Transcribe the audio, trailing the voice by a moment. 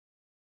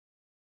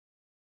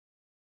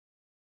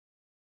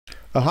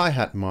A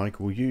hi-hat mic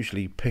will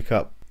usually pick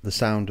up the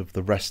sound of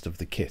the rest of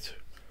the kit.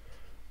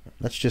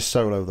 Let's just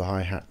solo the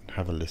hi-hat and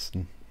have a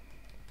listen.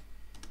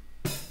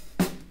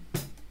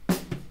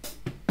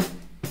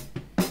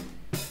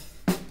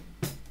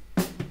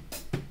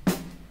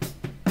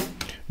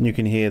 And you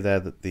can hear there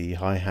that the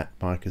hi-hat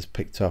mic has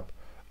picked up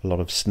a lot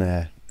of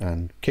snare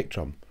and kick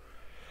drum.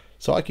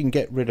 So I can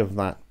get rid of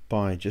that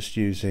by just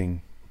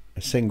using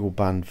a single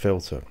band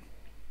filter.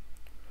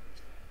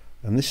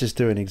 And this is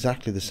doing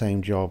exactly the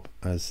same job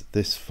as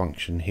this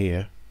function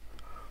here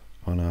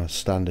on our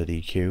standard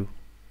EQ,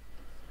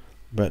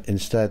 but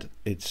instead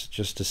it's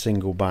just a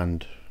single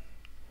band,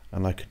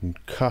 and I can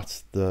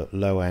cut the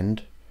low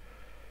end.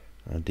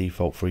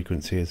 Default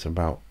frequency is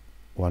about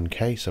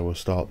 1K, so we'll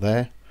start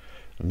there,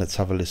 and let's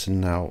have a listen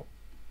now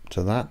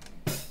to that.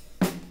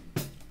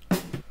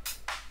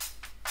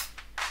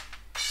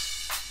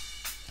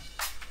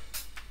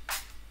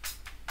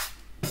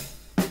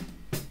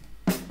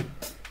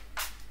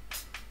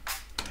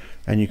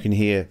 And you can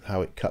hear how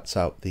it cuts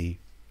out the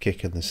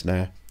kick and the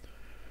snare.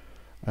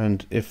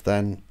 And if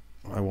then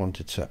I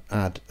wanted to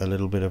add a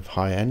little bit of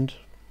high end,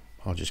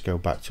 I'll just go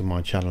back to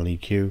my channel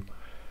EQ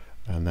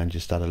and then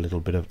just add a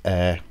little bit of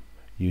air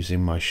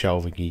using my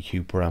shelving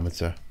EQ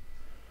parameter.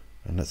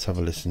 And let's have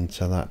a listen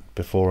to that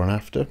before and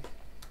after.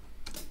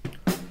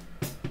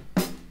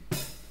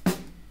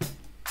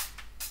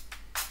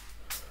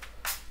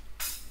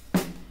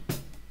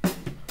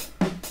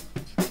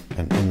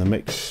 And in the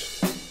mix,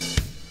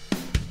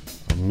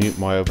 mute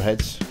my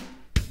overheads,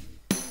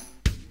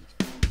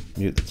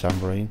 mute the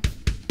tambourine,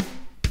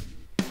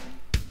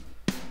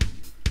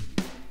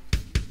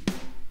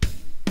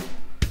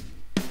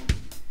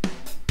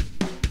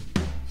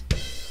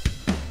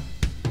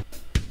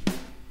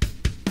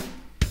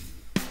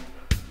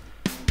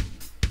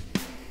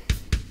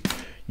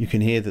 you can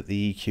hear that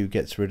the EQ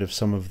gets rid of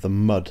some of the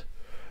mud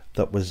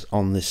that was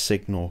on this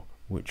signal,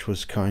 which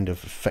was kind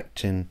of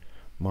affecting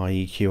my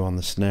EQ on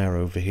the snare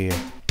over here.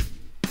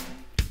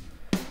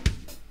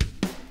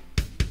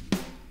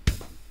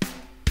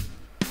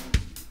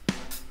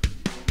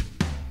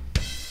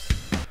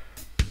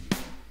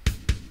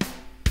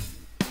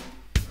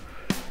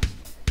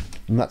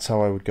 And that's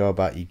how I would go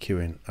about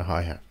EQing a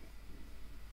hi-hat.